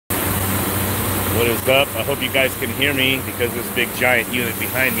What is up? I hope you guys can hear me because this big giant unit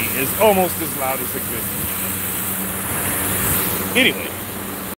behind me is almost as loud as it could be. Anyway,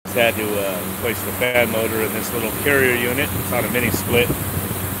 just had to replace the fan motor in this little carrier unit. It's on a mini split.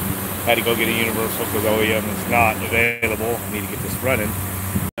 Had to go get a universal because OEM is not available. I need to get this running.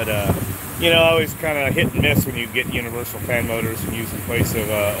 But, you know, always kind of hit and miss when you get universal fan motors and use in place of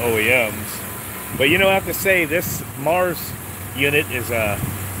OEMs. But, you know, I have to say this Mars unit is a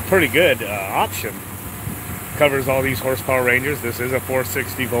pretty good option. Covers all these horsepower ranges. This is a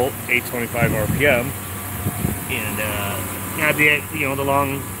 460 volt, 825 RPM, and got the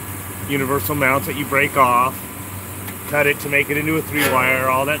long universal mounts that you break off, cut it to make it into a 3-wire,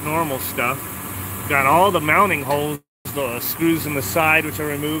 all that normal stuff. Got all the mounting holes, the screws in the side, which are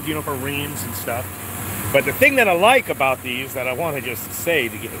removed, for reams and stuff. But the thing that I like about these, that I want to just say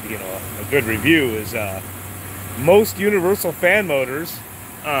to get a good review, is most universal fan motors,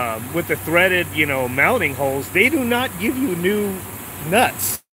 with the threaded, mounting holes, they do not give you new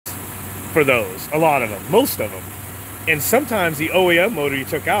nuts for those. A lot of them, most of them. And sometimes the OEM motor you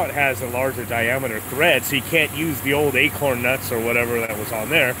took out has a larger diameter thread, so you can't use the old Acorn nuts or whatever that was on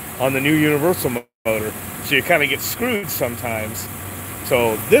there on the new universal motor. So you kind of get screwed sometimes.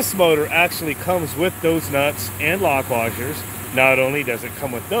 So this motor actually comes with those nuts and lock washers. Not only does it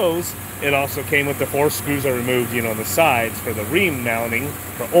come with those, it also came with the 4 screws I removed, on the sides for the ream mounting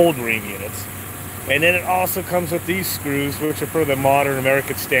for old ream units. And then it also comes with these screws, which are for the modern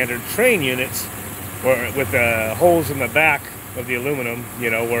American Standard train units, with the holes in the back of the aluminum,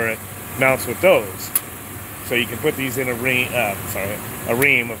 where it mounts with those. So you can put these in a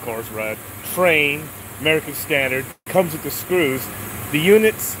ream, of course, right? Train, American Standard, comes with the screws. The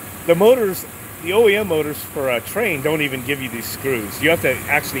units, the motors, the OEM motors for a train don't even give you these screws. You have to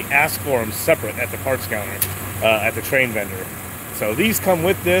actually ask for them separate at the parts counter, at the train vendor. So these come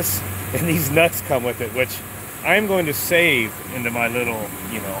with this, and these nuts come with it, which I'm going to save into my little,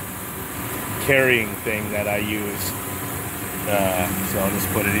 carrying thing that I use. So I'll just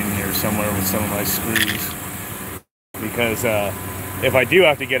put it in here somewhere with some of my screws. Because if I do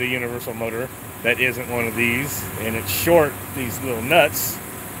have to get a universal motor that isn't one of these, and it's short, these little nuts,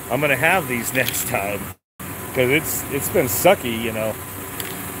 I'm going to have these next time. Because it's been sucky,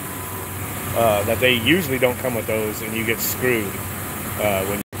 that they usually don't come with those, and you get screwed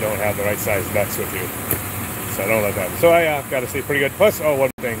when you don't have the right size nuts with you. So don't let that happen. So I got to say pretty good. Plus,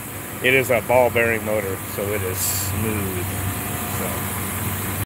 one thing, it is a ball bearing motor, so it is smooth.